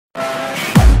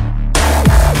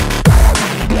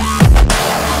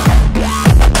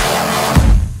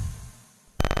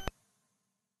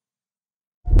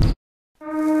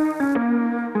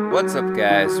What's up,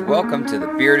 guys? Welcome to the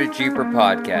Bearded Jeeper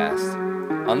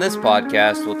podcast. On this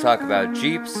podcast, we'll talk about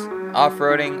Jeeps,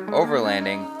 off-roading,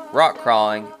 overlanding, rock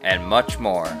crawling, and much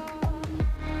more.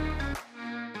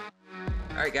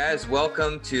 All right, guys,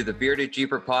 welcome to the Bearded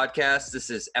Jeeper podcast. This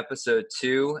is episode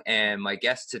 2, and my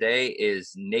guest today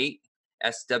is Nate,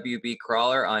 SWB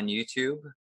Crawler on YouTube.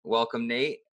 Welcome,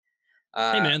 Nate.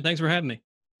 Hey, man, thanks for having me.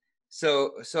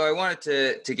 So I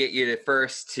wanted to get you to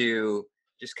first to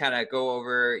just kind of go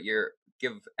over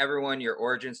give everyone your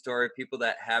origin story, people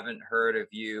that haven't heard of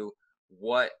you.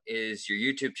 What is your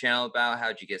YouTube channel about?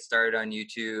 How'd you get started on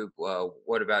YouTube?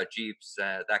 What about Jeeps?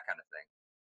 That kind of thing.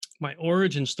 My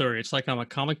origin story. It's like I'm a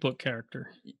comic book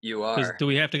character. You are. Do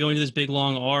we have to go into this big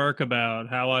long arc about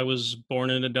how I was born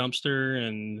in a dumpster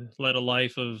and led a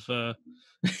life of...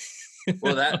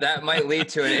 Well, that might lead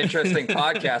to an interesting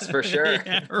podcast for sure.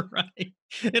 Yeah, right.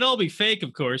 It'll all be fake,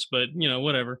 of course, but,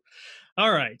 whatever.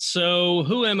 All right. So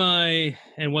who am I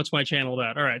and what's my channel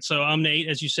about? All right. So I'm Nate,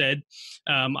 as you said.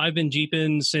 I've been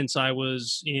Jeeping since I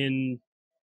was in,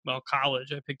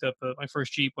 college. I picked up my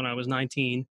first Jeep when I was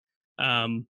 19.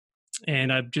 And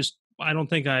I don't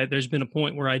think there's been a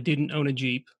point where I didn't own a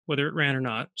Jeep, whether it ran or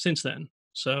not, since then.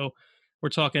 So we're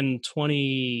talking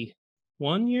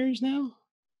 21 years now.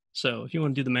 So if you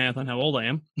want to do the math on how old I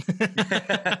am.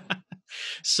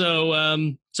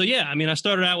 So yeah, I mean, I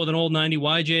started out with an old 90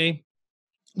 YJ,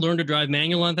 learned to drive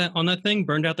manual on that thing,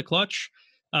 burned out the clutch,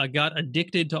 got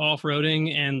addicted to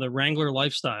off-roading and the Wrangler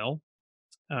lifestyle.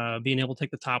 Being able to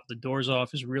take the top of the doors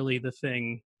off is really the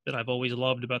thing that I've always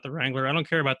loved about the Wrangler. I don't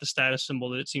care about the status symbol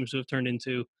that it seems to have turned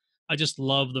into. I just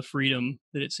love the freedom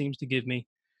that it seems to give me.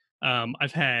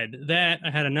 I've had that.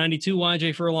 I had a 92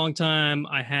 YJ for a long time.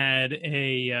 I had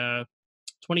a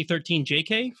 2013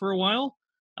 JK for a while.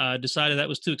 Decided that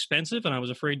was too expensive, and I was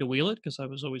afraid to wheel it because I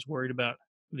was always worried about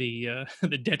the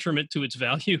the detriment to its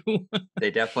value.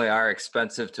 They definitely are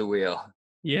expensive to wheel.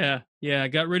 Yeah. I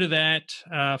got rid of that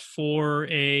for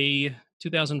a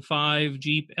 2005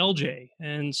 Jeep LJ,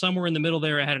 and somewhere in the middle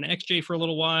there, I had an XJ for a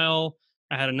little while.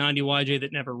 I had a 90 YJ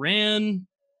that never ran.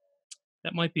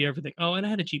 That might be everything. Oh, and I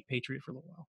had a Jeep Patriot for a little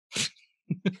while.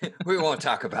 We won't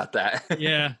talk about that.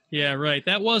 Yeah, right.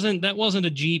 That wasn't a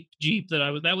Jeep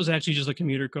that was actually just a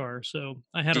commuter car. So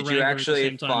I had a Wrangler. Did you actually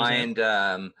at the same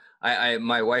time find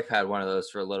my wife had one of those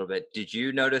for a little bit. Did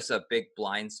you notice a big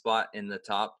blind spot in the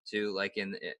top too, like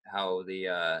how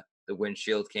the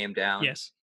windshield came down?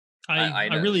 Yes. I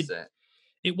noticed it.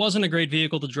 It wasn't a great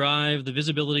vehicle to drive. The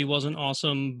visibility wasn't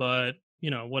awesome, but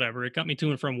whatever. It got me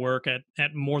to and from work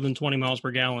at more than 20 miles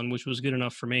per gallon, which was good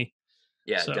enough for me.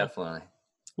 Yeah, so, definitely.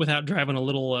 Without driving a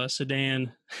little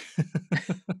sedan.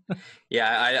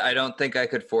 Yeah, I don't think I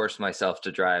could force myself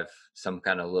to drive some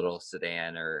kind of little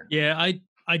sedan or... Yeah,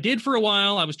 I did for a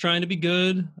while. I was trying to be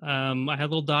good. I had a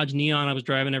little Dodge Neon I was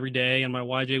driving every day, and my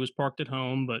YJ was parked at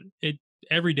home, but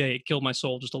every day it killed my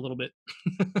soul just a little bit.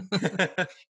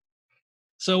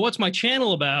 So what's my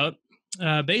channel about?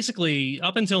 Basically,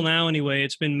 up until now anyway,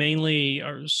 it's been mainly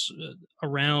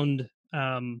around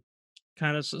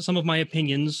kind of some of my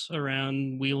opinions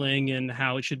around wheeling and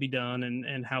how it should be done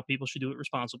and how people should do it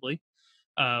responsibly.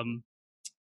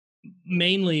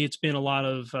 Mainly, it's been a lot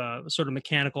of sort of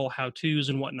mechanical how-tos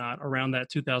and whatnot around that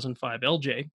 2005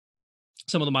 LJ.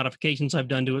 Some of the modifications I've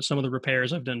done to it, some of the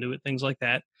repairs I've done to it, things like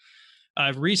that.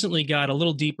 I've recently got a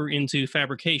little deeper into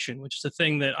fabrication, which is a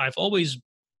thing that I've always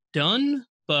done,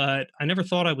 but I never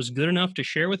thought I was good enough to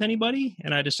share with anybody.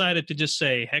 And I decided to just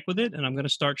say, heck with it. And I'm going to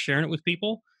start sharing it with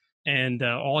people. And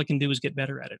all I can do is get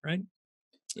better at it. Right.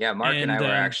 Yeah. Mark and I were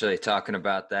actually talking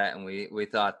about that. And we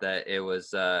thought that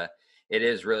it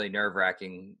is really nerve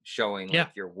wracking showing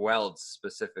like your welds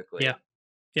specifically. Yeah.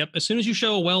 Yep. As soon as you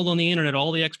show a weld on the internet,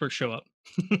 all the experts show up.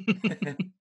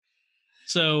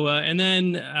 So, and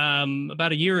then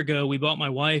about a year ago, we bought my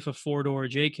wife a 4-door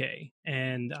JK,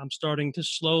 and I'm starting to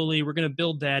we're going to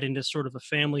build that into sort of a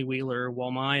family wheeler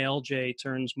while my LJ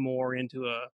turns more into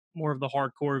more of the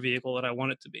hardcore vehicle that I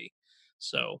want it to be.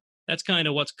 So that's kind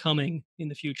of what's coming in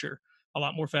the future. A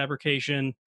lot more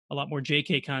fabrication, a lot more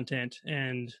JK content,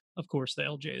 and of course the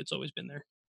LJ that's always been there.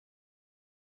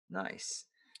 Nice.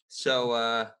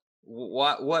 So,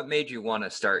 what made you want to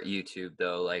start YouTube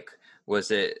though? Like,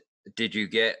 did you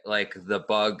get like the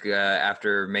bug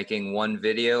after making one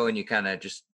video and you kind of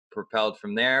just propelled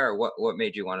from there, or what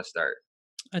made you want to start?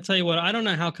 I tell you what, I don't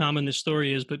know how common this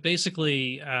story is, but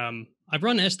basically I've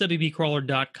run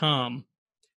SWBcrawler.com,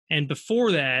 and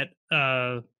before that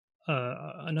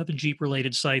another Jeep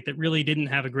related site that really didn't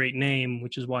have a great name,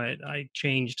 which is why I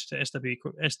changed to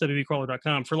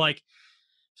SWBcrawler.com for like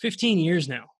 15 years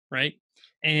now, right?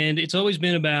 And it's always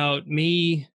been about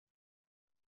me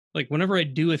like whenever I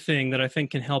do a thing that I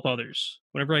think can help others,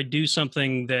 whenever I do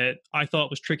something that I thought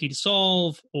was tricky to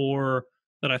solve, or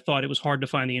that I thought it was hard to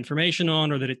find the information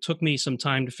on, or that it took me some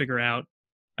time to figure out,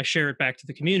 I share it back to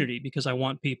the community because I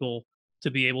want people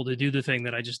to be able to do the thing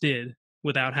that I just did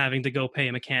without having to go pay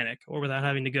a mechanic, or without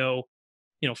having to go,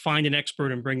 find an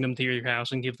expert and bring them to your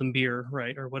house and give them beer,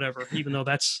 right? Or whatever, even though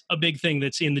that's a big thing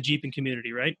that's in the Jeeping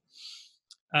community, right?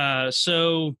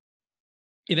 So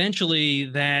eventually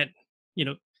that, you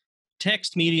know,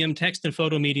 text and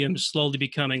photo medium is slowly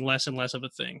becoming less and less of a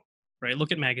thing, right?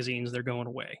 Look at magazines, they're going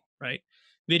away, right?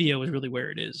 Video is really where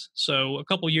it is. So a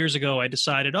couple years ago, I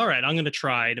decided, all right, I'm going to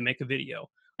try to make a video.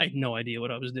 I had no idea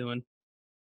what I was doing.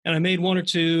 And I made one or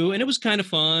two, and it was kind of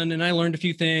fun, and I learned a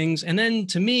few things. And then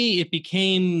to me, it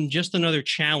became just another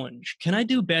challenge. Can I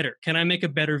do better? Can I make a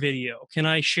better video? Can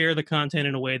I share the content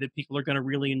in a way that people are going to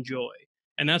really enjoy?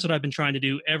 And that's what I've been trying to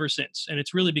do ever since. And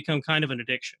it's really become kind of an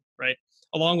addiction, right?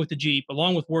 Along with the Jeep,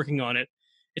 along with working on it,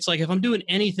 it's like if I'm doing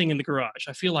anything in the garage,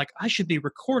 I feel like I should be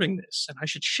recording this and I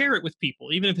should share it with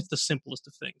people, even if it's the simplest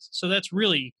of things. So that's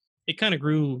really, it kind of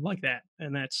grew like that.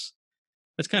 And that's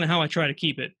kind of how I try to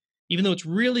keep it, even though it's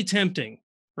really tempting,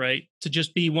 right, to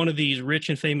just be one of these rich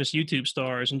and famous YouTube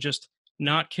stars and just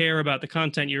not care about the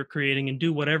content you're creating and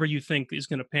do whatever you think is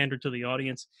going to pander to the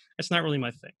audience. That's not really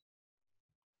my thing.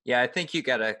 Yeah, I think you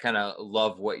gotta kind of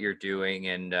love what you're doing,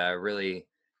 and really,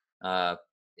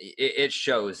 it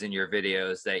shows in your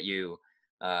videos that you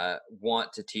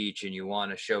want to teach and you want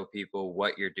to show people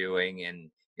what you're doing, and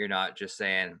you're not just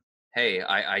saying, "Hey,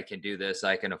 I can do this,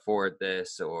 I can afford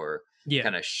this," or Yeah.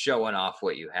 kind of showing off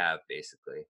what you have,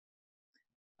 basically.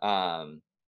 Um,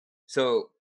 so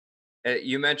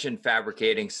you mentioned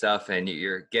fabricating stuff, and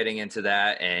you're getting into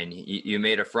that, and you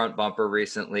made a front bumper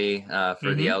recently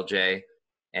for the Hmm. LJ.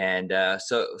 And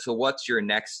so what's your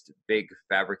next big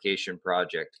fabrication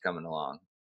project coming along?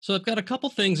 So I've got a couple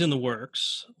things in the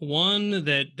works. One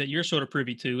that you're sort of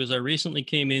privy to is I recently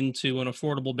came into an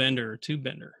affordable bender, tube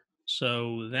bender.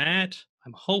 So that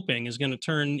I'm hoping is going to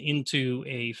turn into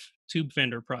a tube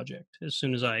fender project as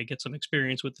soon as I get some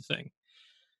experience with the thing.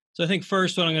 So I think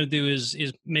first what I'm going to do is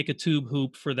make a tube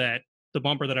hoop for that, the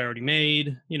bumper that I already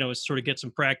made. Is sort of get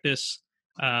some practice.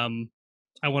 Um,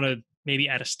 I want to maybe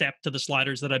add a step to the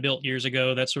sliders that I built years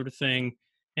ago, that sort of thing.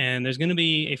 And there's going to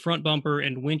be a front bumper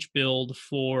and winch build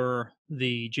for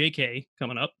the JK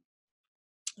coming up.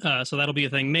 So that'll be a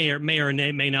thing.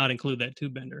 May not include that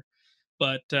tube bender,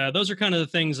 but those are kind of the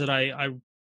things that I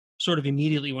sort of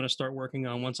immediately want to start working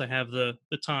on once I have the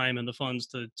time and the funds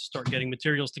to start getting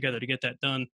materials together to get that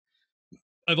done.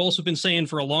 I've also been saying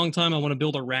for a long time I want to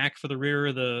build a rack for the rear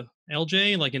of the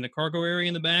LJ, like in the cargo area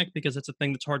in the back, because that's a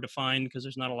thing that's hard to find because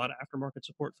there's not a lot of aftermarket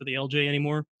support for the LJ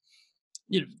anymore.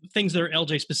 Things that are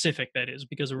LJ specific, that is,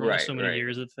 because there were only Right, so many right.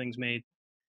 years of things made.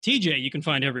 TJ you can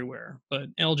find everywhere,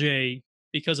 but LJ,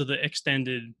 because of the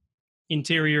extended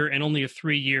interior and only a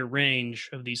 3-year range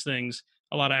of these things,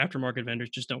 a lot of aftermarket vendors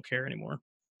just don't care anymore.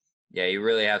 Yeah, you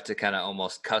really have to kind of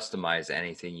almost customize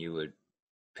anything you would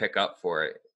pick up for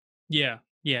it. Yeah,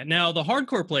 yeah. Now the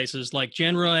hardcore places like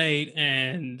Genrite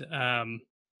and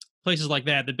places like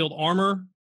that build armor,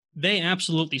 they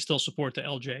absolutely still support the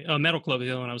LJ. Metal Club is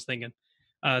the other one I was thinking.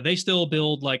 They still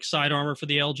build like side armor for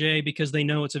the LJ because they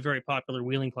know it's a very popular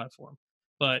wheeling platform.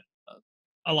 But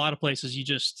a lot of places,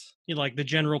 like the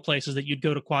general places that you'd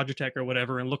go to Quadratech or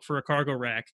whatever and look for a cargo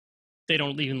rack, they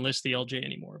don't even list the LJ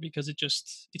anymore because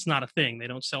it's not a thing. They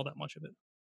don't sell that much of it.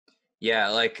 Yeah,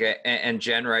 like and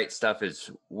Genrite stuff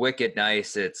is wicked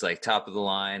nice. It's like top of the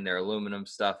line, their aluminum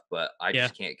stuff, but I Yeah.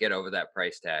 just can't get over that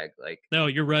price tag. Like No,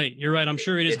 you're right. You're right. I'm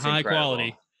sure it is it's high incredible.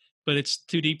 quality, but it's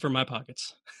too deep for my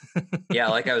pockets. Yeah,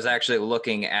 like I was actually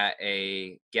looking at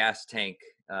a gas tank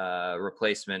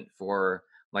replacement for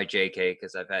my JK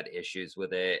because I've had issues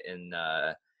with it and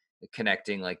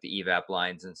connecting like the evap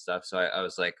lines and stuff. So I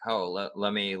was like, oh,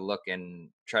 let me look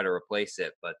and try to replace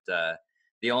it. But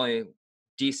the only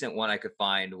decent one I could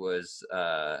find was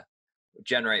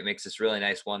Genrite makes this really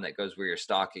nice one that goes where your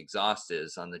stock exhaust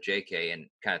is on the JK and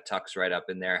kind of tucks right up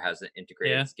in there, has an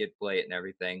integrated Yeah, skid plate and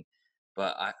everything.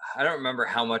 But I don't remember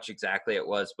how much exactly it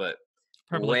was, but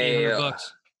probably like 800 way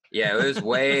bucks. yeah, it was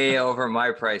way over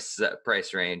my price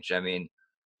range. I mean,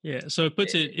 Yeah, so it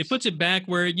it's, puts it back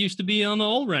where it used to be on the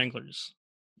old Wranglers.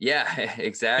 yeah, They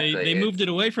exactly. moved It's it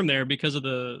away from there because of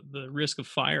the risk of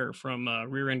fire from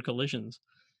rear end collisions.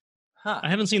 huh. I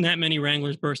haven't seen that many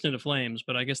Wranglers burst into flames,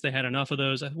 but I guess they had enough of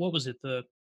those. What was it?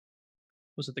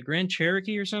 was it the Grand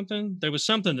Cherokee or something? There was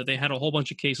something that they had a whole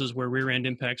bunch of cases where rear end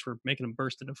impacts were making them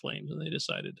burst into flames, and they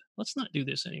decided, let's not do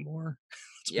this anymore.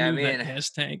 Let's Yeah, I move that mean, gas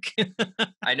tank.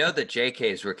 I know the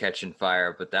JKs were catching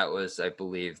fire, but that was, I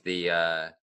believe,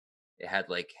 it had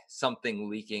like something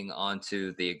leaking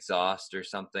onto the exhaust or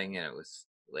something, and it was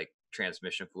like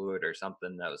transmission fluid or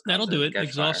something that was That'll causing it do to it.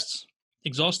 catch fire.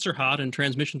 Exhausts are hot, and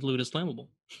transmission fluid is flammable.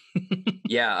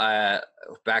 Yeah,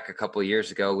 back a couple of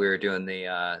years ago, we were doing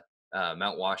the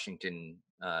Mount Washington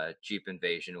Jeep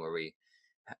invasion, where we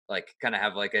like kind of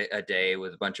have like a day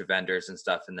with a bunch of vendors and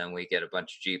stuff, and then we get a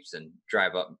bunch of Jeeps and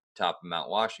drive up top of Mount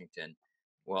Washington.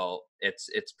 Well, it's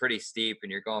pretty steep,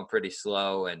 and you're going pretty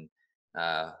slow, and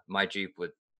my Jeep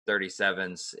with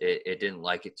 37s, it didn't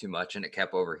like it too much, and it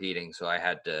kept overheating, so I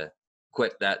had to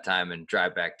quit that time and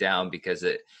drive back down because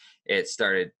it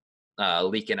started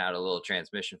leaking out a little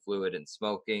transmission fluid and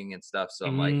smoking and stuff. So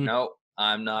I'm like, Mm, nope,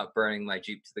 I'm not burning my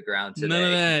Jeep to the ground none of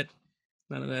today. that.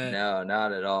 None of that. No,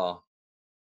 not at all.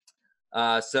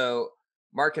 So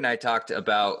Mark and I talked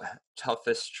about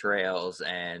toughest trails,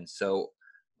 and so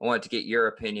I wanted to get your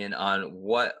opinion on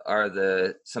what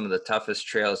are some of the toughest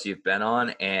trails you've been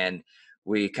on, and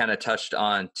we kind of touched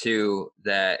on too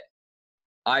that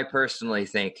I personally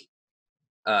think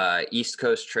East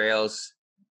Coast trails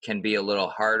can be a little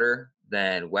harder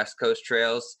than West Coast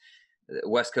trails.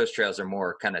 West Coast trails are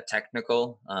more kind of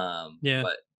technical, Yeah.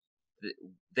 but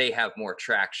they have more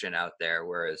traction out there,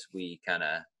 whereas we kind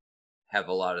of have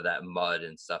a lot of that mud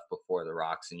and stuff before the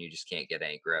rocks, and you just can't get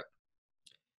any grip.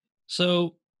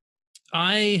 So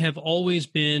I have always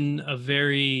been a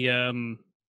very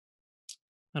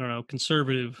I don't know,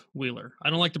 conservative wheeler. I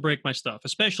don't like to break my stuff,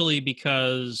 especially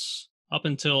because up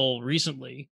until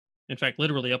recently, in fact,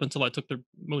 literally up until I took the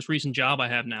most recent job I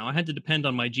have now, I had to depend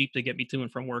on my Jeep to get me to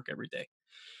and from work every day.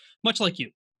 Much like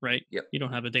you, right? Yep. You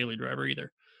don't have a daily driver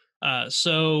either.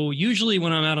 So usually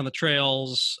when I'm out on the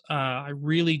trails, I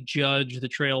really judge the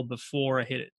trail before I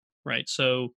hit it, right?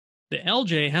 So the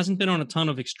LJ hasn't been on a ton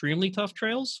of extremely tough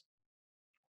trails.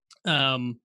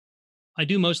 Um, I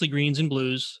do mostly greens and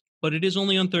blues, but it is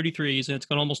only on 33s and it's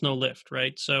got almost no lift,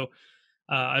 right? So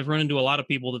I've run into a lot of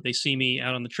people that they see me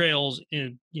out on the trails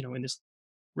in, in this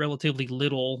relatively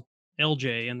little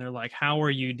LJ, and they're like, "How are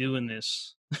you doing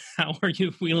this? How are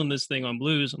you wheeling this thing on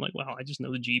blues?" I'm like, "Well, I just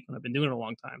know the Jeep and I've been doing it a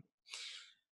long time."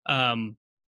 Um,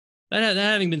 that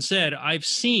having been said, I've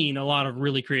seen a lot of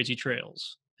really crazy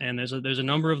trails, and there's a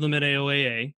number of them at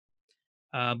AOAA.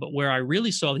 But where I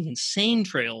really saw the insane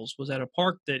trails was at a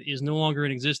park that is no longer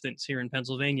in existence here in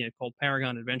Pennsylvania called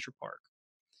Paragon Adventure Park.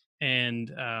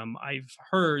 And I've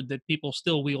heard that people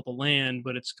still wheel the land,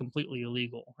 but it's completely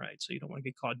illegal, right? So you don't want to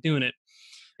get caught doing it.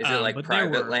 Is it like But there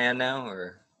private were, land now,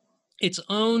 or? it's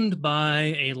owned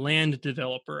by a land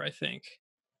developer, I think,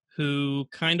 who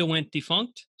kind of went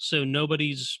defunct. So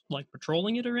nobody's like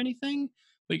patrolling it or anything,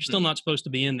 but you're Hmm. still not supposed to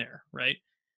be in there, right?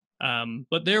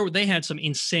 But they had some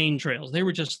insane trails. They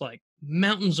were just like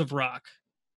mountains of rock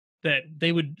that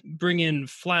they would bring in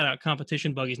flat out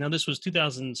competition buggies. Now this was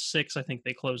 2006, I think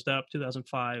they closed up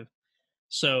 2005.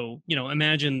 So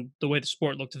imagine the way the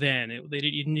sport looked then.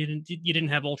 You didn't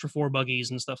have Ultra 4 buggies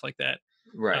and stuff like that.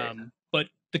 Right. But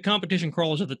the competition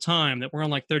crawlers at the time that were on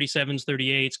like 37s,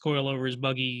 38s, coilovers,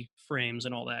 buggy frames,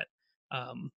 and all that,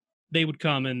 they would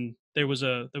come, and there was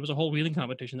a whole wheeling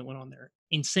competition that went on there.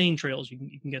 Insane trails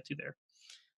you can get to there.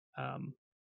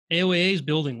 AOAA is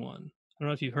building one. I don't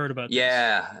know if you've heard about this.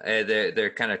 Yeah, they're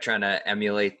kind of trying to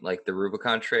emulate like the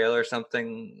Rubicon Trail or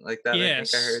something like that. I think I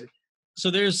Yes. heard. So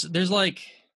there's like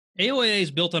AOAA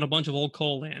is built on a bunch of old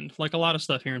coal land, like a lot of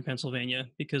stuff here in Pennsylvania,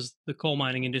 because the coal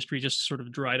mining industry just sort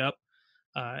of dried up.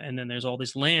 And then there's all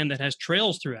this land that has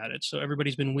trails throughout it. So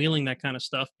everybody's been wheeling that kind of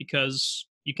stuff because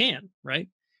you can, right?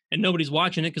 And nobody's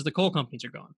watching it because the coal companies are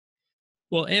gone.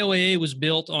 Well, AOAA was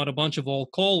built on a bunch of old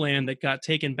coal land that got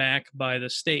taken back by the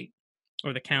state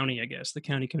or the county, I guess. The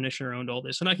county commissioner owned all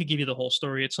this. And I could give you the whole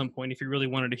story at some point if you really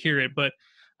wanted to hear it. But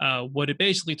what it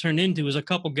basically turned into is a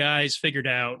couple guys figured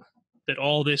out that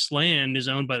all this land is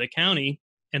owned by the county,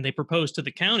 and they proposed to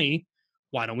the county,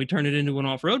 why don't we turn it into an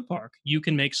off-road park? You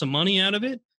can make some money out of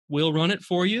it. We'll run it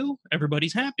for you.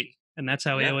 Everybody's happy. And that's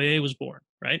how Yeah. AOAA was born,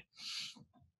 right?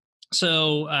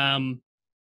 So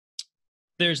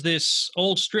there's this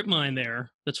old strip mine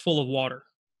there that's full of water,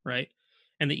 right?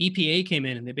 And the EPA came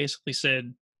in and they basically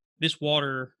said, this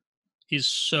water is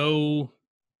so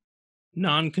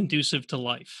non-conducive to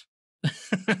life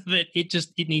that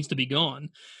it needs to be gone.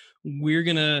 We're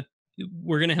gonna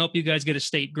help you guys get a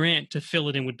state grant to fill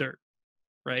it in with dirt,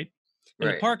 right? And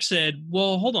the Right. park said,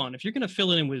 well, hold on, if you're gonna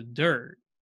fill it in with dirt,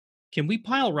 can we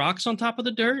pile rocks on top of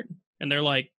the dirt? And they're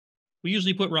like, we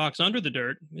usually put rocks under the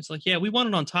dirt. It's like, yeah, we want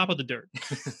it on top of the dirt.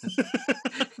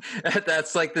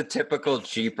 That's like the typical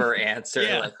Jeeper answer.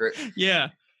 Yeah, Like, yeah.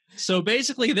 So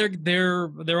basically, they're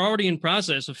already in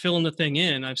process of filling the thing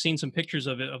in. I've seen some pictures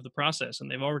of it, of the process,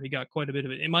 and they've already got quite a bit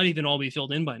of it. It might even all be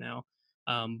filled in by now.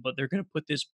 But they're going to put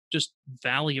this just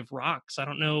valley of rocks. I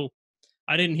don't know.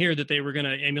 I didn't hear that they were going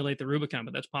to emulate the Rubicon,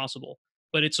 but that's possible.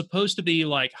 But it's supposed to be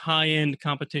like high end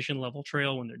competition level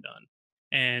trail when they're done.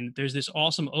 And there's this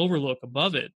awesome overlook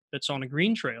above it that's on a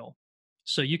green trail.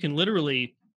 So you can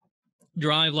literally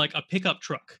drive like a pickup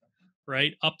truck,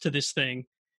 right, up to this thing.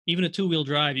 Even a two-wheel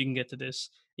drive, you can get to this.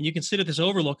 And you can sit at this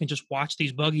overlook and just watch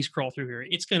these buggies crawl through here.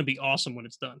 It's going to be awesome when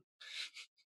it's done.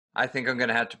 I think I'm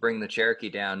gonna have to bring the Cherokee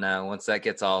down now once that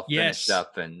gets all finished Yes.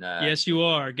 up and Yes, you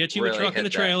are. Get you a really truck and a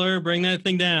hit that. trailer, bring that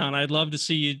thing down. I'd love to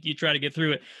see you try to get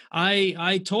through it.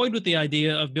 I toyed with the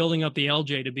idea of building up the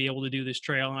LJ to be able to do this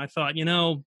trail, and I thought,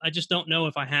 I just don't know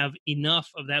if I have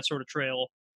enough of that sort of trail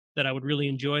that I would really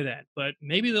enjoy that. But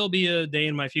maybe there'll be a day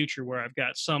in my future where I've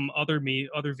got some other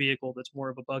vehicle that's more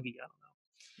of a buggy. I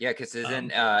Yeah, because don't know.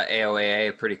 isn't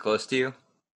AOAA pretty close to you?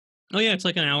 Oh yeah, it's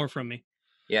like an hour from me.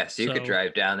 Yeah, so you could So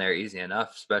drive down there easy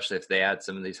enough, especially if they add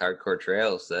some of these hardcore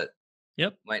trails that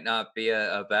yep. might not be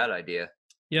a bad idea.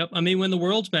 Yep. I mean, when the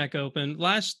world's back open,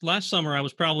 last summer I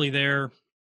was probably there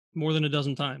more than a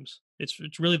dozen times.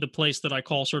 It's really the place that I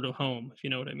call sort of home, if you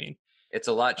know what I mean. It's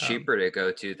a lot Um, cheaper to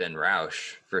go to than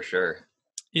Roush for sure.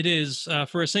 it is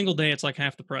for a single day. It's like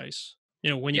half the price.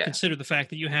 When you Yeah, consider the fact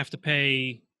that you have to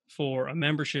pay for a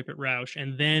membership at Roush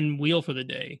and then wheel for the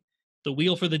day. The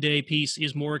wheel for the day piece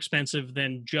is more expensive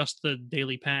than just the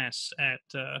daily pass at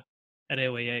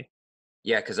AOAA.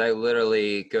 yeah, because I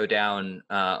literally go down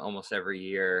almost every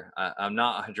year. I'm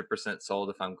not 100% sold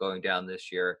if I'm going down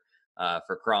this year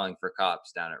for crawling for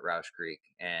cops down at Roush Creek,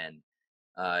 and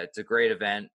it's a great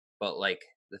event. But like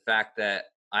the fact that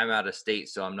I'm out of state,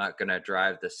 so I'm not going to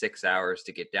drive the 6 hours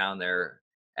to get down there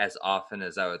as often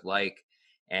as I would like.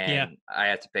 Yeah, And I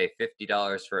have to pay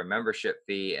 $50 for a membership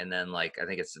fee, and then like I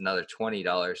think it's another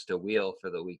 $20 to wheel for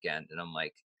the weekend. And I'm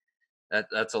like,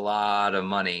 that's a lot of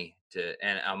money to,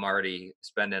 and I'm already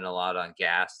spending a lot on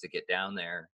gas to get down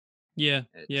there. yeah,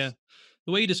 yeah. It's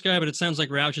The way you describe it, it sounds like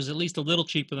Roush is at least a little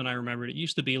cheaper than I remembered. It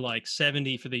used to be like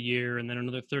 70 for the year and then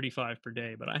another 35 per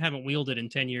day, but I haven't wheeled it in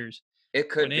 10 years. it When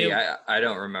could be. I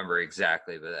don't remember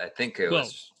exactly, but I think it well,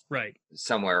 was right.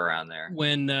 somewhere around there.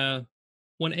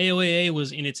 When AOAA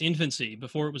was in its infancy,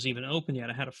 before it was even open yet,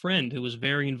 I had a friend who was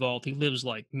very involved. He lives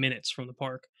like minutes from the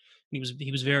park. He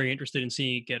was very interested in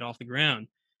seeing it get off the ground.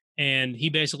 And he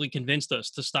basically convinced us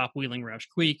to stop wheeling Roush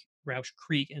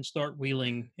Creek and start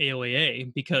wheeling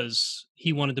AOAA because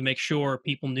he wanted to make sure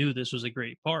people knew this was a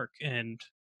great park. And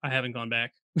I haven't gone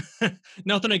back.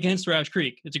 Nothing against Roush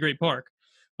Creek. It's a great park.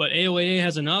 But AOAA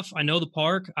has enough. I know the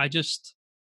park. I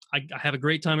have a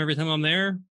great time every time I'm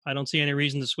there. I don't see any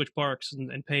reason to switch parks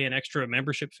and pay an extra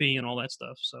membership fee and all that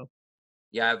stuff. So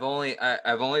Yeah, I've only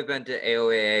been to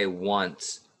AOAA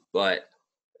once, but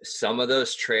some of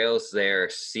those trails there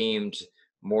seemed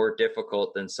more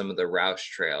difficult than some of the Roush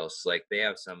trails. Like they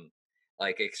have some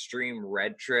like extreme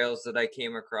red trails that I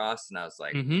came across, and I was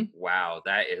like, hmm wow,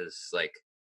 that is like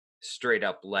straight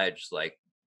up ledge, like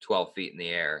 12 feet in the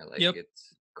air. Like yep.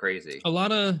 it's crazy. A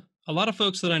lot of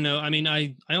folks that I know. I mean,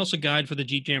 I also guide for the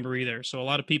Jeep Jamboree there, so a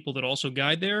lot of people that also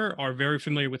guide there are very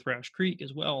familiar with Roush Creek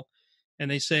as well,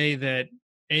 and they say that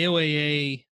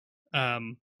AOAA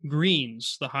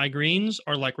greens, the high greens,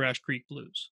 are like Roush Creek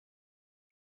blues,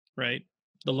 right?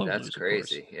 The low That's blues, of course.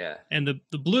 crazy. Yeah. And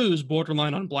the blues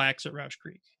borderline on blacks at Roush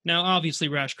Creek. Now, obviously,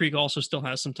 Roush Creek also still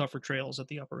has some tougher trails at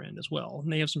the upper end as well,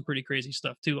 and they have some pretty crazy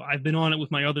stuff too. I've been on it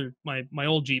with my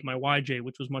old Jeep, my YJ,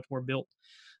 which was much more built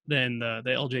than the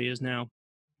LJ is now.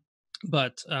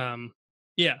 But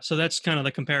yeah, so that's kind of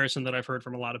the comparison that I've heard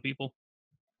from a lot of people.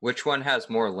 Which one has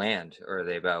more land, or are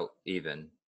they about even?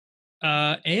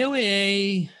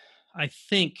 AOAA, I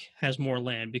think, has more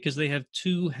land because they have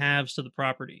two halves to the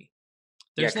property.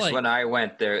 Yeah, There's because like when I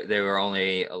went there, they were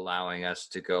only allowing us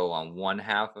to go on one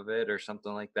half of it or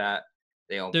something like that.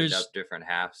 They opened there's up different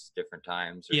halves, different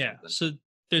times or yeah, something. so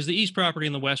there's the east property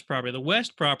and the west property. The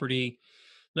west property,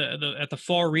 the at the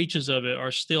far reaches of it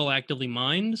are still actively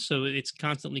mined, so it's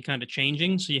constantly kind of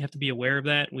changing. So you have to be aware of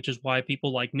that, which is why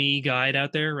people like me guide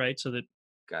out there, right? So that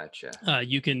Gotcha.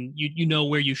 you know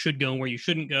where you should go and where you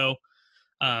shouldn't go.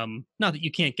 Not that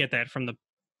you can't get that from the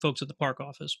folks at the park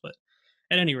office, but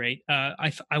at any rate,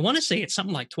 I want to say it's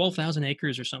something like 12,000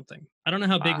 acres or something. I don't know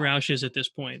how big Wow. Roush is at this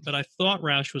point, but I thought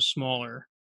Roush was smaller.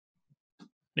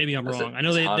 Maybe I'm That's a wrong. I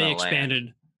know they ton they of land.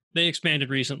 expanded. They expanded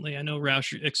recently. I know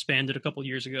Roush expanded a couple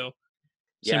years ago,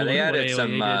 Yeah, similar they to what added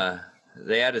some AOA did.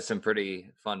 They added some pretty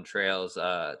fun trails.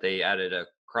 They added a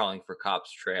crawling for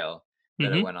cops trail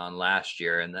that I Hmm. went on last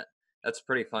year, and that's a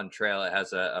pretty fun trail. It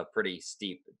has a pretty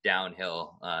steep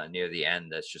downhill near the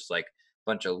end. That's just like a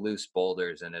bunch of loose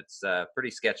boulders, and it's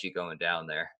pretty sketchy going down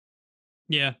there.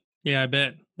 Yeah, yeah, I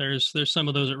bet there's some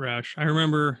of those at Roush. I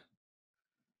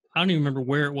don't even remember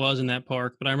where it was in that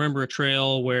park, but I remember a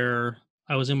trail where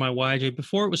I was in my YJ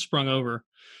before it was sprung over.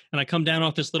 And I come down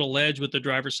off this little ledge with the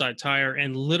driver's side tire,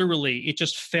 and literally it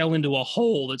just fell into a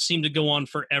hole that seemed to go on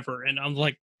forever. And I'm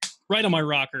like, right on my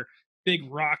rocker, big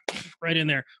rock right in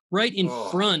there, right in Oh,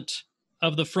 front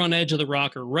of the front edge of the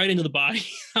rocker, right into the body.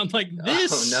 I'm like,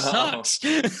 this oh no, sucks.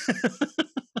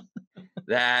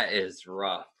 that is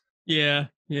rough. Yeah,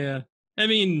 yeah. I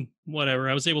mean, whatever.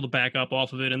 I was able to back up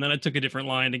off of it, and then I took a different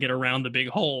line to get around the big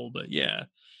hole. But yeah,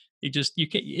 it just you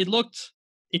can.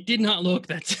 It did not look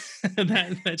that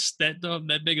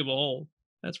that big of a hole.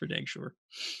 That's for dang sure.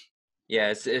 Yeah,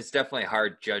 it's definitely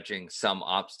hard judging some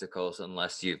obstacles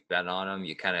unless you've been on them.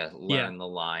 You kind of Yeah. learn the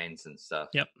lines and stuff.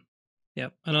 Yep.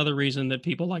 Yep. Another reason that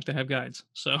people like to have guides.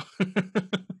 So.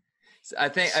 I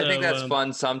think so that's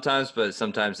fun sometimes, but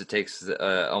sometimes it takes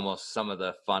almost some of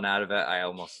the fun out of it. I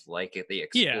almost like it, the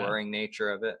yeah. exploring nature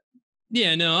of it.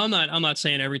 Yeah, no, I'm not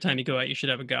saying every time you go out you should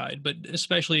have a guide, but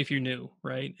especially if you're new,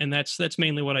 right? And that's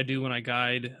mainly what I do when I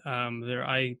guide.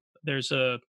 There's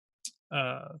a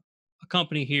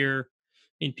company here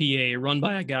in PA run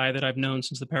by a guy that I've known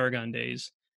since the Paragon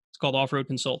days. It's called Off Road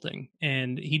Consulting,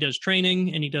 and he does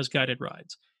training and he does guided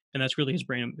rides, and that's really his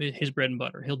bread and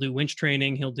butter. He'll do winch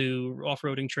training, he'll do off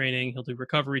roading training, he'll do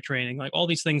recovery training, like all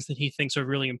these things that he thinks are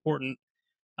really important.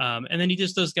 And then he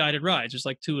just does guided rides, just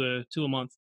like two a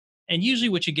month. And usually,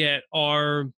 what you get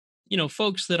are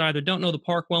folks that either don't know the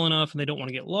park well enough and they don't want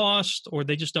to get lost, or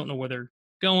they just don't know where they're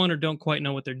going or don't quite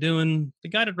know what they're doing. The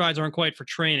guided rides aren't quite for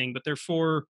training, but they're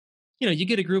for you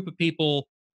get a group of people,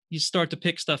 you start to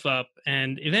pick stuff up,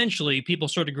 and eventually people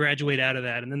sort of graduate out of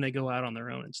that, and then they go out on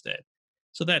their own instead.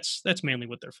 So that's mainly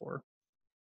what they're for. I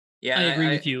Yeah, agree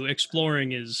I with you.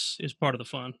 Exploring is part of the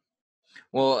fun.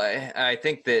 well, I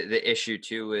think the issue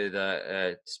too with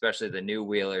especially the new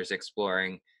wheelers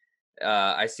exploring,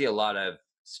 I see a lot of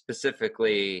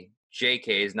specifically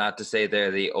JKs. Not to say they're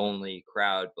the only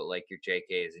crowd, but like your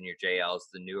JKs and your JLs,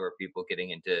 the newer people getting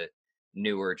into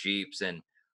newer Jeeps, and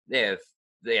they have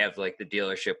they have like the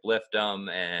dealership lift them,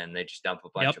 and they just dump a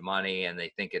bunch Yep. of money, and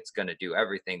they think it's going to do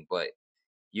everything, but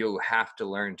you have to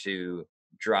learn to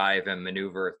drive and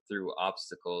maneuver through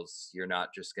obstacles. You're not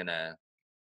just going to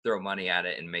throw money at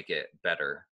it and make it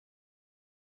better.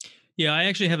 Yeah, I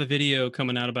actually have a video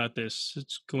coming out about this.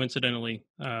 It's coincidentally,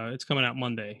 it's coming out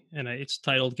Monday, and it's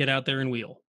titled "Get Out There and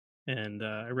Wheel." And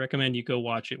I recommend you go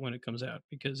watch it when it comes out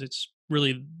because it's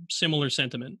really similar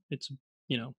sentiment. It's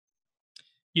you know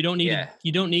Yeah.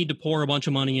 you don't need to pour a bunch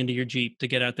of money into your Jeep to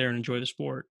get out there and enjoy the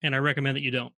sport. And I recommend that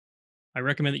you don't. I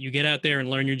recommend that you get out there and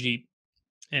learn your Jeep,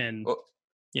 and Well,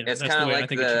 it's that's kind the of way I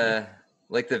think it should be.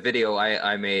 like the video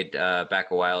I made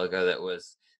back a while ago that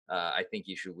was I think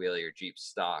you should wheel your Jeep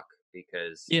stock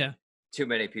because Yeah, too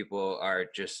many people are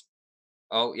just,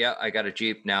 oh yeah, I got a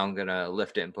Jeep, now I'm gonna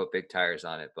lift it and put big tires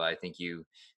on it. But I think you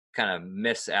kind of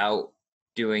miss out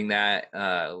doing that,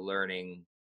 learning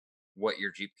what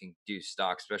your Jeep can do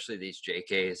stock, especially these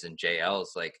JKs and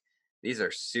JLs. Like these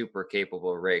are super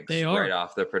capable they rigs right are.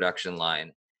 off the production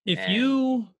line. If And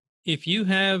you if you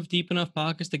have deep enough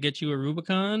pockets to get you a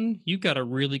Rubicon, you've got a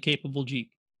really capable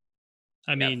Jeep.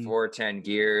 I yeah, mean, 410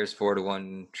 gears,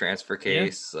 4-to-1 transfer yeah,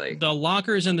 case. Like, the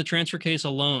lockers and the transfer case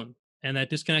alone, and that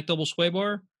disconnectable sway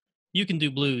bar, you can do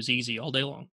blues easy all day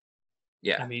long. I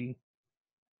yeah, mean,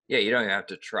 yeah, you don't even have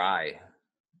to try.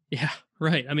 yeah,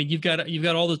 right. I mean, you've got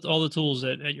all the tools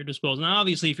at your disposal. Now,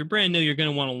 obviously, if you're brand new, you're going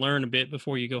to want to learn a bit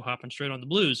before you go hopping straight on the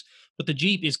blues. But the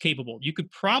Jeep is capable. You could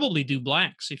probably do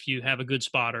blacks if you have a good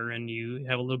spotter and you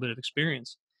have a little bit of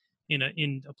experience in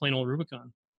a plain old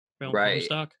Rubicon, rolling Right.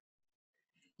 stock.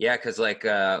 Yeah, because like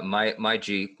my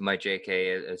Jeep, my JK,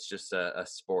 it's just a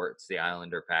sport. It's the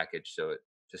Islander package, so it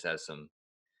just has some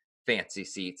fancy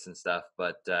seats and stuff.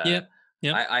 But Yep.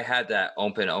 Yep. I had that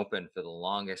open for the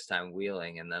longest time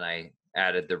wheeling, and then I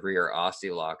added the rear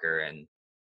Aussie locker, and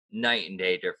night and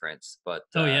day difference. But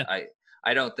Oh yeah.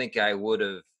 I don't think I would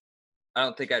have. I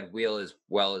don't think I'd wheel as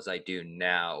well as I do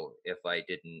now if I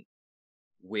didn't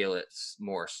wheel it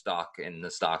more stock in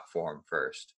the stock form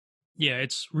first. Yeah,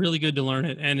 it's really good to learn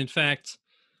it. And in fact,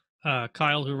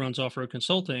 Kyle, who runs Off Road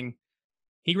Consulting,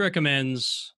 he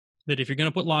recommends that if you're going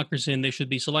to put lockers in, they should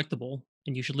be selectable,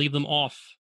 and you should leave them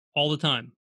off all the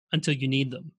time until you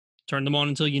need them. Turn them on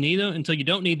until you need them, until you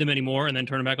don't need them anymore, and then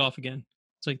turn them back off again.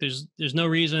 It's like there's no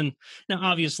reason. Now,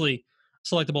 obviously,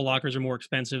 selectable lockers are more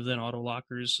expensive than auto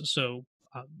lockers. So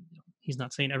he's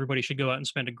not saying everybody should go out and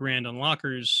spend $1,000 on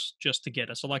lockers just to get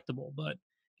a selectable, but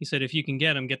he said if you can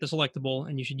get them, get the selectable,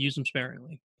 and you should use them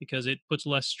sparingly because it puts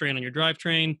less strain on your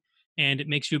drivetrain and it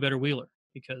makes you a better wheeler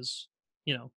because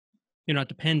you know you're not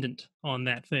dependent on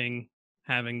that thing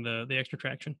having the extra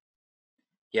traction.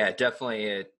 Yeah, definitely.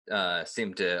 It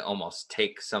seemed to almost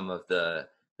take some of the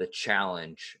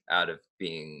challenge out of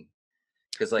being,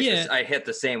 because like this, Yeah. I hit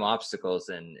the same obstacles,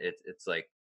 and it's like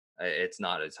it's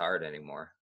not as hard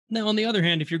anymore. Now, on the other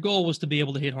hand, if your goal was to be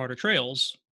able to hit harder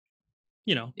trails,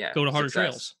 Yeah, go to harder success.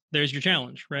 trails. There's your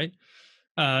challenge, right?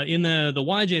 In the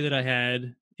YJ that I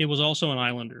had, it was also an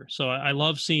Islander, so I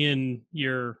love seeing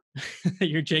your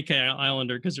your JK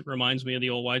Islander because it reminds me of the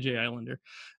old YJ Islander.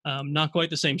 Not quite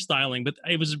the same styling, but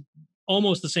it was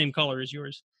almost the same color as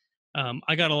yours.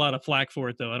 I got a lot of flack for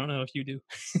it though. I don't know if you do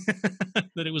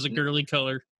that it was a N- girly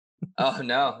color. Oh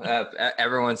no,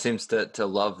 everyone seems to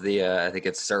love the. I think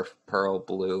it's surf pearl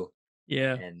blue,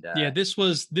 Yeah. and Yeah, this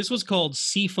was called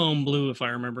Seafoam Blue if I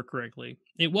remember correctly.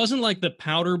 It wasn't like the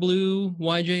powder blue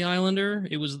YJ Islander.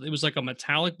 It was like a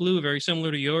metallic blue, very similar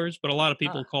to yours, but a lot of huh.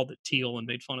 people called it teal and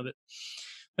made fun of it.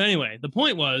 But anyway, the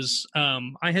point was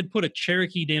I had put a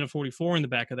Cherokee Dana 44 in the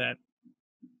back of that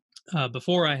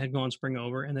before I had gone spring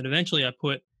over, and then eventually I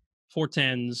put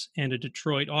 410s and a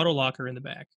Detroit auto locker in the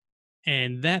back.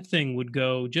 And that thing would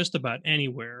go just about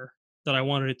anywhere that I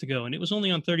wanted it to go. And it was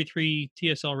only on 33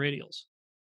 TSL radials.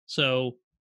 So,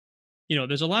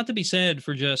 there's a lot to be said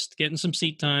for just getting some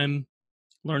seat time,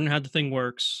 learning how the thing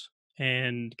works,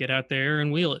 and get out there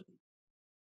and wheel it.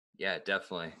 Yeah,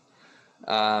 definitely.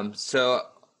 So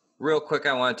real quick,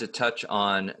 I wanted to touch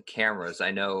on cameras.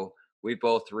 I know we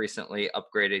both recently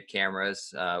upgraded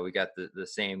cameras. We got the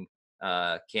same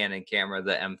Canon camera,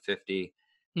 the M50.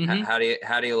 Hmm. How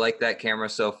do you like that camera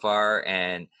so far?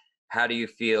 And how do you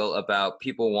feel about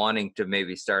people wanting to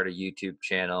maybe start a YouTube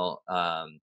channel?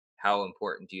 How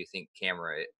important do you think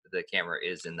the camera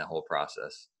is in the whole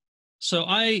process? So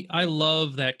I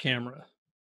love that camera.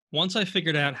 Once I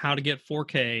figured out how to get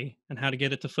 4K and how to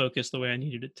get it to focus the way I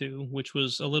needed it to, which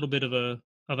was a little bit of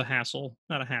a hassle,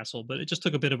 not a hassle, but it just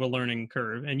took a bit of a learning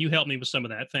curve. And you helped me with some of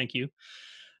that. Thank you.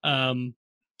 Um,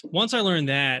 Once I learned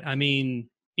that, I mean,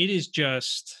 it is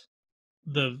just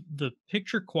the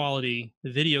picture quality,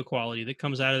 the video quality that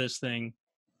comes out of this thing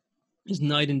is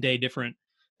night and day different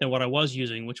than what I was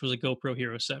using, which was a GoPro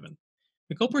Hero 7.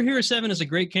 The GoPro Hero 7 is a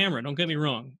great camera, don't get me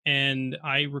wrong. And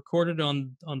I recorded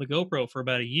on the GoPro for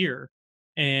about a year,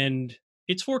 and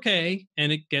it's 4K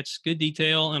and it gets good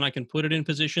detail, and I can put it in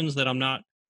positions that I'm not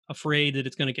afraid that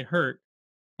it's going to get hurt.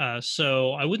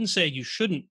 So I wouldn't say you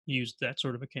shouldn't use that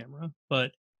sort of a camera,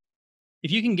 but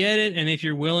if you can get it and if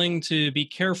you're willing to be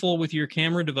careful with your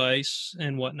camera device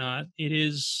and whatnot, it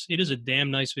is a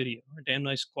damn nice video or damn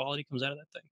nice quality comes out of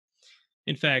that thing.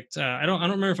 In fact, I don't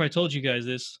remember if I told you guys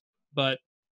this, but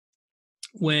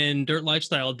when Dirt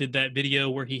Lifestyle did that video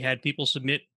where he had people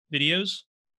submit videos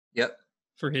Yep.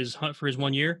 for his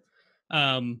 1 year,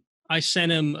 I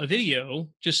sent him a video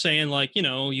just saying like,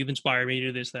 you've inspired me to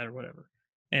do this, that, or whatever,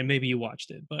 and maybe you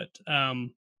watched it. But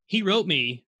he wrote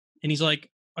me and he's like,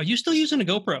 "Are you still using a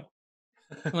GoPro?"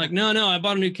 I'm like, "No, no, I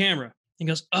bought a new camera." He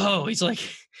goes, "Oh," he's like,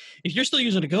 "If you're still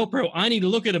using a GoPro, I need to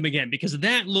look at him again because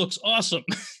that looks awesome."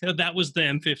 That was the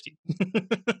M50.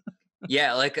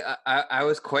 Yeah, like I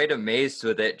was quite amazed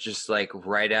with it, just like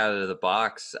right out of the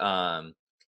box.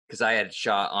 Because I had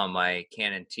shot on my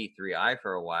Canon T3i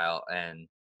for a while, and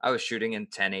I was shooting in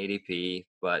 1080p,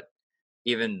 but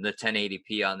even the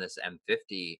 1080p on this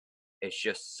M50, it's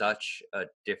just such a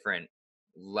different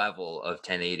level of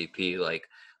 1080p. Like,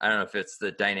 I don't know if it's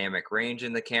the dynamic range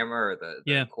in the camera or the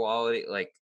Yeah. quality,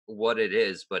 like what it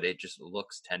is, but it just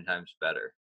looks 10 times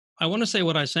better. I want to say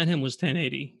what I sent him was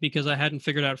 1080 because I hadn't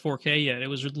figured out 4K yet. It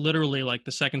was literally like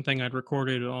the second thing I'd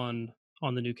recorded on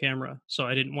the new camera. So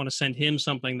I didn't want to send him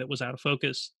something that was out of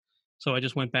focus. So I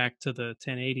just went back to the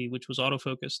 1080, which was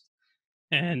autofocused.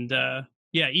 And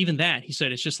yeah, even that, he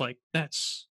said it's just like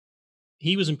that's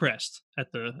he was impressed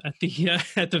at the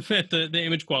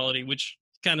image quality, which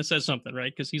kind of says something,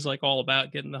 right? Because he's like all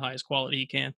about getting the highest quality he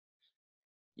can.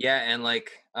 Yeah, and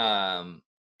like I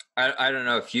don't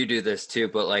know if you do this too,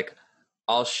 but like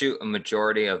I'll shoot a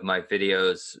majority of my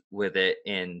videos with it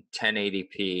in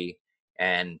 1080p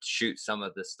and shoot some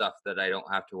of the stuff that I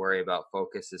don't have to worry about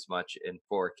focus as much in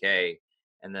 4K,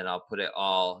 and then I'll put it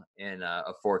all in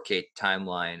a 4K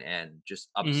timeline and just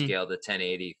Hmm. upscale the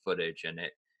 1080 footage, and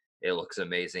it looks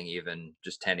amazing even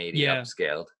just 1080 Yeah,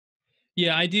 upscaled.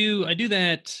 yeah, I do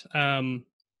that.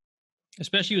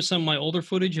 Especially with some of my older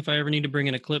footage, if I ever need to bring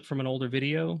in a clip from an older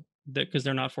video, because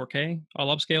they're not 4K. I'll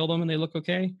upscale them and they look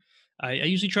okay. I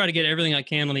usually try to get everything I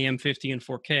can on the M50 in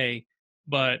 4K,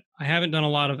 but I haven't done a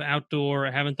lot of outdoor.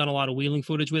 I haven't done a lot of wheeling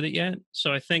footage with it yet.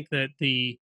 So I think that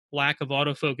the lack of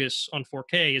autofocus on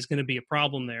 4K is going to be a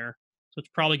problem there. So it's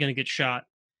probably going to get shot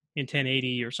in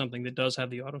 1080 or something that does have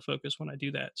the autofocus when I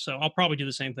do that. So I'll probably do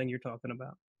the same thing you're talking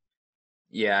about.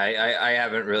 Yeah, I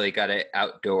haven't really got it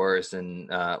outdoors, and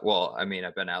well, I mean,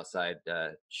 I've been outside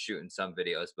shooting some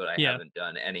videos, but I Yeah. haven't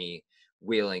done any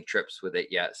wheeling trips with it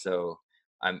yet. So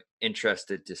I'm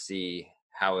interested to see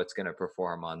how it's going to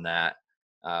perform on that.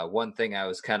 One thing I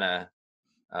was kind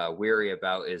of weary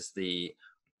about is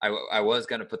I was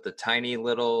going to put the tiny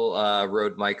little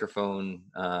Rode microphone.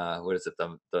 What is it?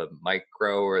 The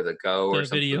micro or the Go or The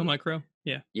video something? micro.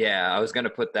 Yeah. Yeah, I was gonna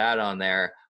put that on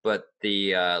there, but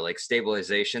the like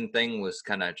stabilization thing was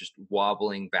kind of just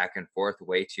wobbling back and forth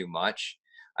way too much.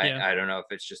 Yeah. I don't know if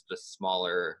it's just a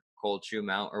smaller cold shoe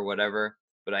mount or whatever,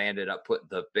 but I ended up putting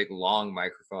the big long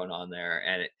microphone on there,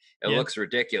 and it Yeah. looks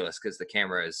ridiculous because the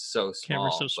camera is so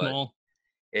Camera's so small, but small.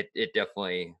 it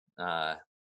definitely Yeah.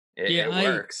 it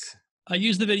works. I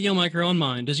use the video micro on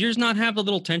mine. Does yours not have the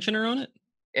little tensioner on it?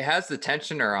 It has the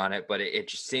tensioner on it, but it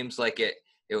just seems like it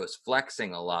was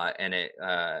flexing a lot, and it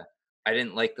I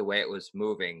didn't like the way it was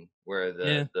moving. Where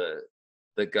Yeah.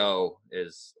 the Go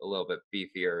is a little bit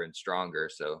beefier and stronger.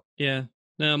 So Yeah.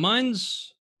 Now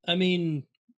mine's, I mean,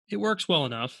 it works well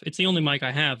enough. It's the only mic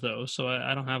I have though, so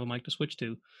I don't have a mic to switch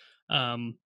to.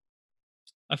 Um,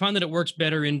 I find that it works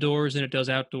better indoors than it does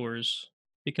outdoors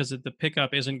because the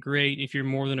pickup isn't great if you're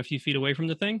more than a few feet away from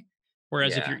the thing.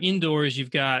 Whereas if yeah, you're indoors,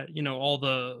 you've got, all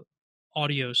the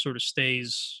audio sort of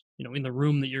stays, in the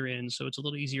room that you're in. So it's a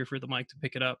little easier for the mic to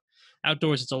pick it up.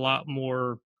 Outdoors, it's a lot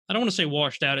more, I don't want to say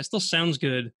washed out. It still sounds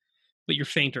good, but you're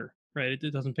fainter, right?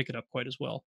 It doesn't pick it up quite as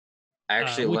well. I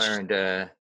actually Which, learned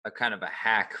a kind of a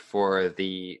hack for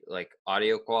the like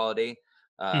audio quality.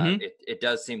 mhm, It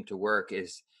does seem to work.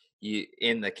 Is you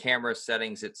in the camera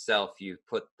settings itself, you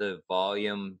put the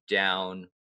volume down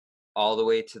all the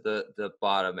way to the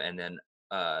bottom and then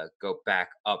go back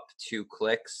up 2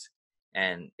 clicks,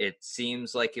 and it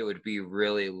seems like it would be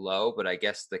really low, but I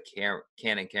guess the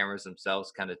Canon cameras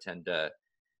themselves kind of tend to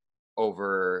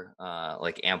over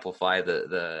like amplify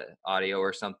the audio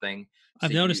or something.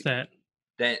 I've So noticed you that.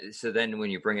 then when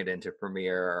you bring it into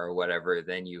Premiere or whatever,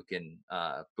 then you can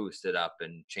boost it up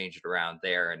and change it around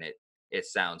there, and it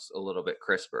sounds a little bit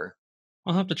crisper.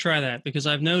 I'll have to try that because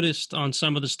I've noticed on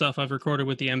some of the stuff I've recorded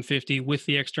with the M50 with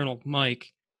the external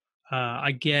mic,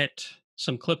 I get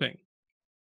some clipping.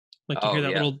 Like you hear Oh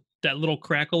yeah, that little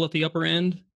crackle at the upper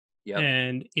end, yep.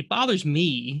 and it bothers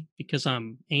me because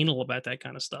I'm anal about that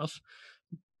kind of stuff.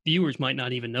 Viewers might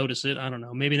not even notice it. I don't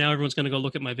know. Maybe now everyone's going to go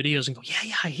look at my videos and go, "Yeah,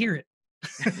 yeah, I hear it."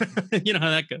 You know how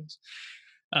that goes.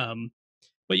 Um,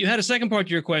 but you had a second part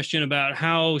to your question about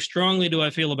how strongly do I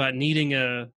feel about needing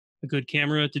a good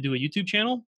camera to do a YouTube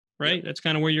channel, Yep. right? That's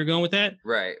kind of where you're going with that.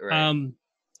 Right, right. Um,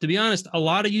 to be honest, a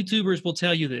lot of YouTubers will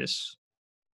tell you this.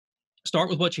 Start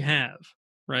with what you have,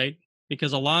 right?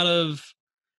 Because a lot of,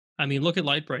 I mean, look at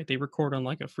Lightbright. They record on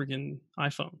like a freaking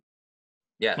iPhone.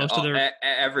 Yeah, Most of their,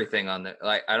 everything on the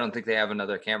like. I don't think they have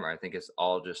another camera. I think it's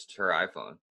all just her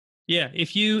iPhone. yeah.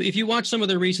 If you watch some of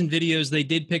their recent videos, they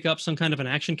did pick up some kind of an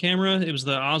action camera. It was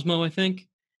the Osmo, I think.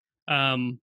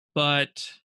 Um, but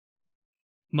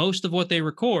most of what they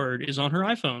record is on her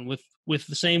iPhone with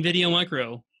the same video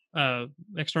micro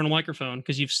external microphone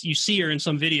because you see her in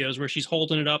some videos where she's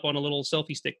holding it up on a little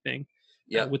selfie stick thing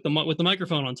Yep. with the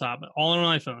microphone on top, all on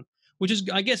an iPhone. Which is,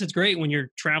 I guess, it's great when you're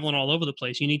traveling all over the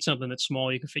place. You need something that's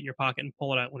small, you can fit in your pocket and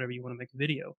pull it out whenever you want to make a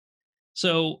video.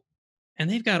 So, and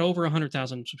they've got over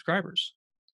 100,000 subscribers,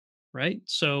 right?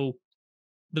 So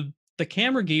the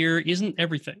camera gear isn't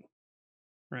everything,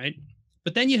 right?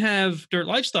 But then you have Dirt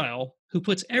Lifestyle, who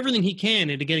puts everything he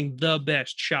can into getting the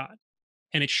best shot,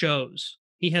 and it shows.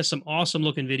 He has some awesome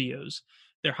looking videos.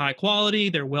 They're high quality,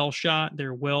 they're well shot,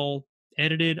 they're well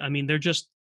edited. I mean, they're just,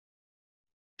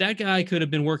 that guy could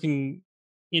have been working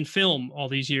in film all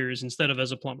these years instead of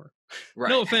as a plumber. No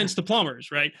Right. offense to plumbers,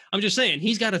 right? I'm just saying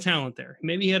he's got a talent there.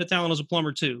 Maybe he had a talent as a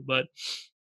plumber too, but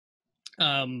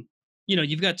um,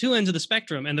 you've got two ends of the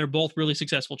spectrum, and they're both really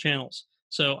successful channels.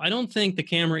 So I don't think the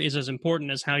camera is as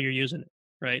important as how you're using it,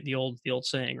 right? The old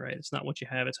saying, right? It's not what you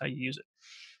have; it's how you use it.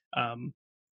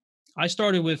 I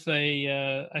started with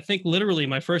I think literally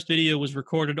my first video was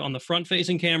recorded on the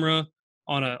front-facing camera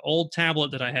on an old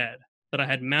tablet that I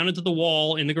had mounted to the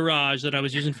wall in the garage that I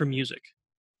was using for music.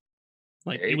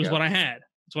 Like There it you was go. what I had.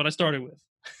 It's what I started with.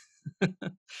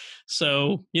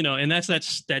 So, and that's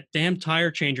that damn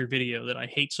tire changer video that I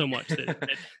hate so much that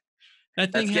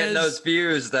That thing That's getting those has,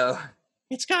 views, though.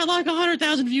 it's got like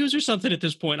 100,000 views or something at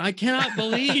this point. I cannot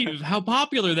believe how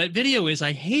popular that video is.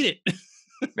 I hate it.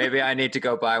 Maybe I need to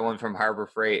go buy one from Harbor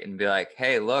Freight and be like,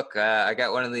 "Hey, look, I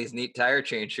got one of these neat tire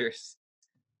changers."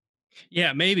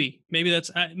 Yeah, maybe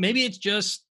that's maybe it's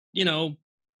just, you know,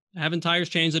 having tires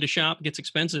changed at a shop gets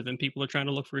expensive and people are trying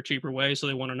to look for a cheaper way, so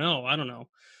they want to know. I don't know.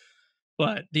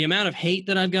 But the amount of hate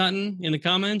that I've gotten in the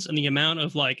comments and the amount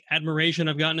of like admiration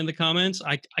I've gotten in the comments,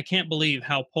 I can't believe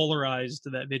how polarized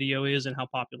that video is and how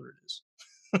popular it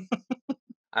is.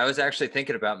 I was actually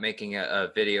thinking about making a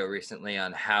video recently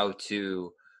on how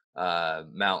to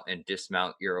mount and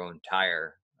dismount your own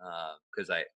tire, because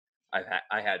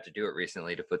I had to do it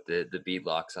recently to put the bead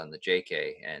locks on the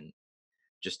JK, and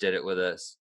just did it with a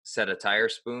set of tire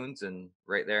spoons and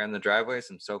right there in the driveway,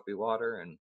 some soapy water,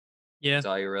 and Yeah, that's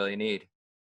all you really need.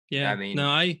 yeah. I No, mean,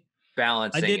 I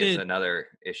balancing did is it. another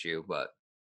issue, but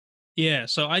Yeah,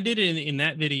 so I did it in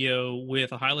that video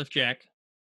with a high lift jack.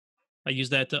 I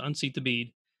used that to unseat the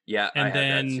bead, yeah, I and had that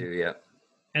then too. Yeah.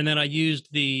 I used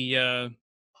the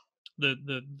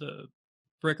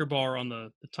breaker bar on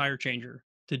the tire changer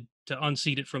to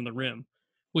unseat it from the rim,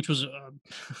 which was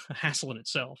a hassle in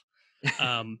itself.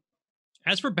 Um,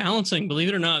 as for balancing, believe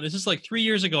it or not, this is like 3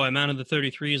 years ago. I mounted the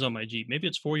 33s on my Jeep. Maybe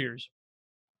it's 4 years,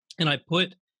 and I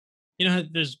put, you know,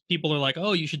 there's people are like,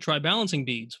 oh, you should try balancing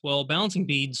beads. Well, balancing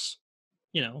beads,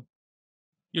 you know,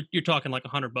 you're talking like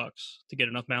 $100 to get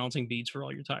enough balancing beads for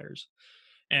all your tires,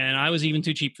 and I was even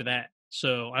too cheap for that.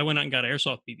 So I went out and got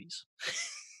airsoft BBs.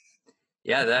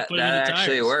 Yeah, I that put them in the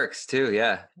actually tires, works too.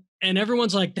 Yeah. and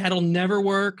everyone's like, "That'll never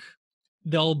work.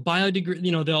 They'll biodegrade.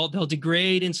 You know, they'll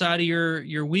degrade inside of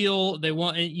your wheel. They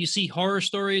want." And you see horror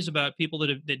stories about people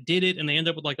that did it, and they end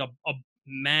up with like a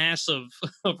mass of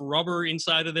of rubber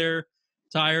inside of their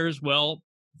tires. Well,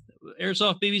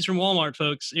 airsoft BBs from Walmart,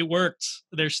 folks, it worked.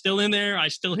 They're still in there. I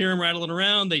still hear them rattling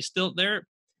around. They're.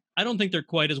 I don't think they're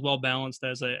quite as well balanced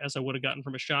as I would have gotten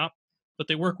from a shop, but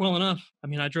they work well enough. I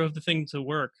mean, I drove the thing to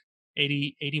work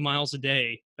 80 miles a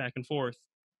day back and forth,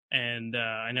 and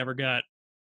I never got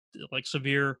like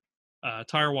severe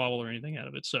tire wobble or anything out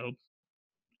of it. So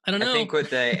I don't I think know. with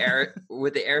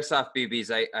the airsoft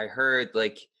BBs, I heard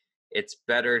like it's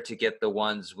better to get the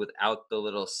ones without the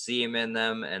little seam in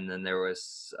them, and then there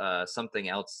was something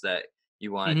else that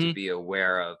you wanted to Hmm. be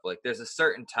aware of. Like there's a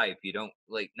certain type you don't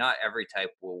like. Not every type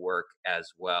will work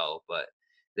as well, but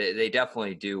they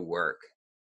definitely do work.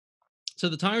 So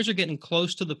the tires are getting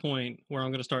close to the point where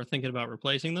I'm going to start thinking about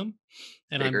replacing them,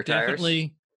 and I'm Bigger tires,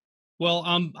 definitely. Well,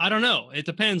 I don't know. It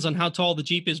depends on how tall the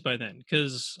Jeep is by then,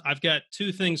 because I've got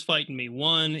two things fighting me.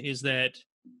 One is that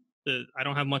I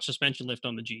don't have much suspension lift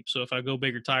on the Jeep, so if I go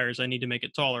bigger tires, I need to make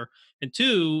it taller. And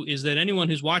two is that anyone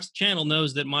who's watched the channel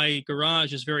knows that my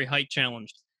garage is very height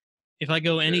challenged. If I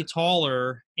go any true.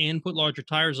 taller and put larger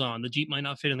tires on, the Jeep might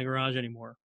not fit in the garage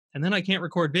anymore. And then I can't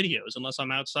record videos unless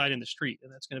I'm outside in the street,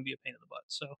 and that's going to be a pain in the butt.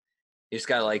 So, You just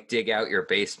gotta like dig out your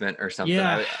basement or something.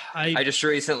 yeah, I I just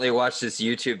recently watched this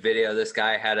YouTube video. This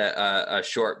guy had a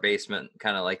short basement,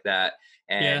 kind of like that,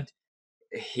 yeah, and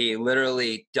he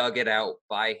literally dug it out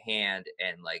by hand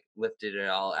and like lifted it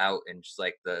all out in just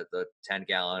like the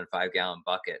 10-gallon, 5-gallon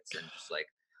buckets, and just like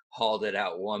hauled it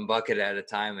out one bucket at a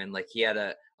time. And like he had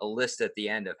a list at the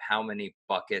end of how many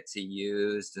buckets he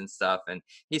used and stuff, and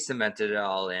he cemented it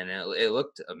all in. And it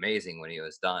looked amazing when he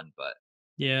was done, but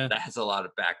yeah. that's a lot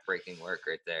of backbreaking work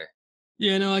right there.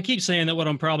 Yeah, no, I keep saying that what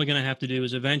I'm probably going to have to do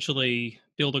is eventually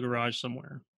build a garage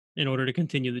somewhere in order to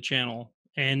continue the channel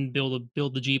and build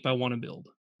the Jeep I want to build,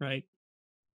 right?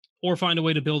 Or find a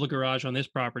way to build a garage on this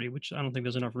property, which I don't think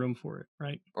there's enough room for it,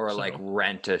 right? Or like So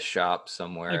rent a shop I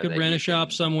somewhere could that rent a you shop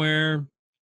can. somewhere.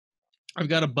 I've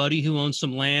got a buddy who owns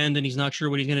some land and he's not sure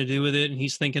what he's going to do with it, and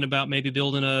he's thinking about maybe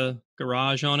building a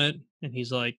garage on it. And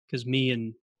he's like, because me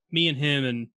and him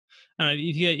and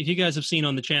if you guys have seen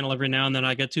on the channel every now and then,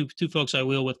 I got two folks I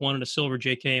wheel with, one in a silver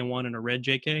JK and one in a red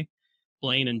JK,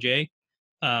 Blaine and Jay.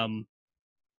 Um,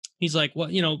 he's like,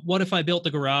 what, what if I built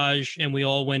the garage and we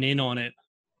all went in on it,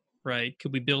 right?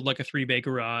 Could we build like a 3 bay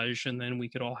garage and then we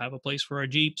could all have a place for our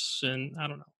Jeeps? And I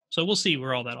don't know. So we'll see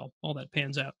where all that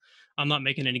pans out. I'm not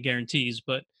making any guarantees,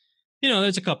 but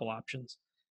there's a couple options.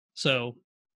 So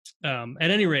at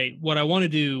any rate, what I want to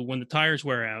do when the tires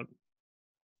wear out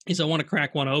is I want to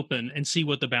crack one open and see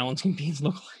what the balancing beams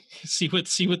look like. See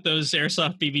what those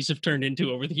airsoft BBs have turned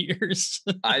into over the years.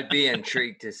 I'd be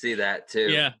intrigued to see that too.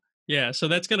 Yeah. Yeah. So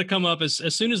that's going to come up as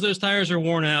soon as those tires are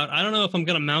worn out. I don't know if I'm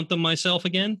going to mount them myself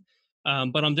again,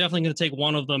 but I'm definitely going to take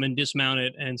one of them and dismount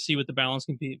it and see what the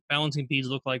balancing beads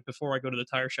look like before I go to the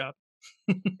tire shop.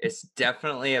 It's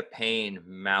definitely a pain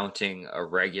mounting a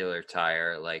regular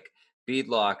tire. Like bead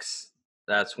locks,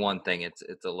 that's one thing. It's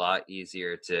a lot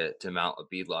easier to mount a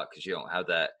bead lock because you don't have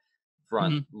that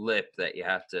front Mhm. lip that you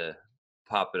have to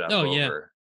pop it up Oh, yeah.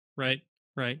 over. Right,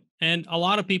 right. And a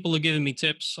lot of people have given me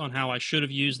tips on how I should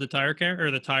have used the tire care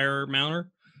or the tire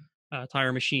mounter,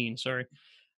 tire machine. Sorry,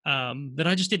 that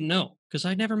I just didn't know because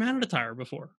I never mounted a tire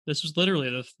before. This was literally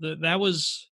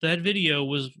that video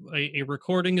was a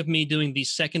recording of me doing the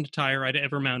second tire I'd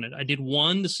ever mounted. I did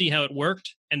one to see how it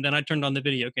worked, and then I turned on the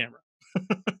video camera.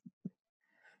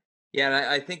 Yeah, and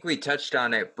I think we touched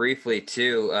on it briefly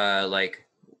too. Like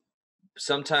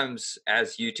sometimes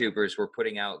as YouTubers, we're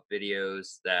putting out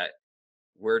videos that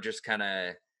we're just kind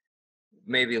of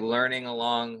maybe learning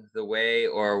along the way,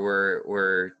 or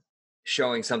we're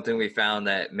showing something we found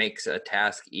that makes a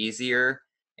task easier,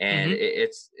 and Hmm.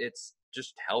 it's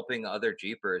just helping other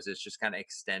Jeepers. It's just kind of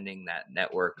extending that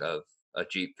network of a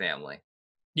Jeep family.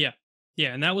 Yeah.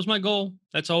 Yeah, and that was my goal.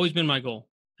 That's always been my goal.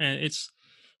 And it's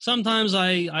sometimes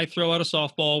I throw out a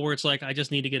softball where it's like I just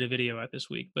need to get a video out this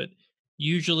week, but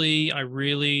usually I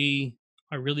really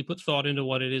put thought into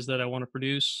what it is that I want to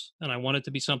produce, and I want it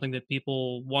to be something that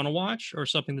people want to watch or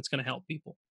something that's going to help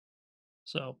people.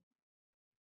 So,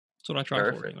 that's what I try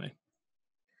for Perfect. anyway.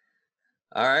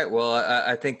 All right. Well,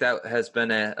 I think that has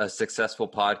been a successful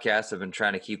podcast. I've been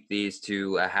trying to keep these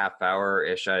to a half hour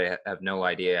ish. I have no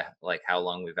idea like how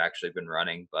long we've actually been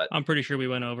running, but I'm pretty sure we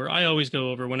went over. I always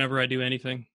go over whenever I do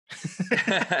anything.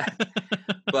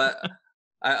 but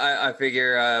I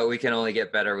figure we can only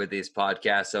get better with these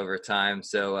podcasts over time.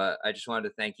 So I just wanted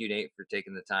to thank you, Nate, for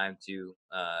taking the time to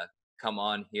come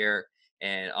on here.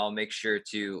 And I'll make sure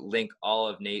to link all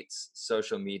of Nate's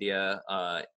social media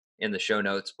in the show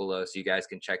notes below so you guys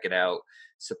can check it out,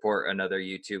 support another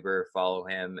YouTuber, follow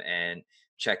him, and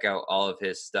check out all of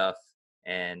his stuff.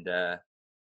 And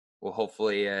we'll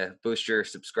hopefully boost your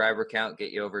subscriber count,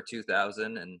 get you over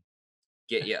 2,000, and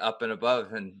get you up and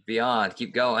above and beyond.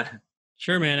 Keep going.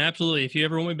 Sure, man, absolutely. If you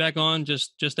ever want me back on,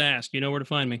 just ask. You know where to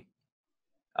find me.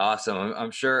 Awesome.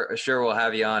 I'm sure we'll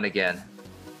have you on again.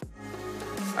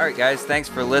 All right, guys, thanks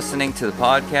for listening to the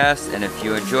podcast. And if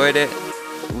you enjoyed it,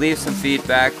 leave some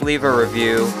feedback, leave a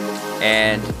review,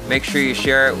 and make sure you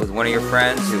share it with one of your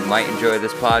friends who might enjoy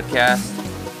this podcast.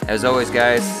 As always,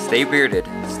 guys, stay bearded,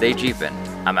 stay Jeepin'.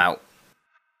 I'm out.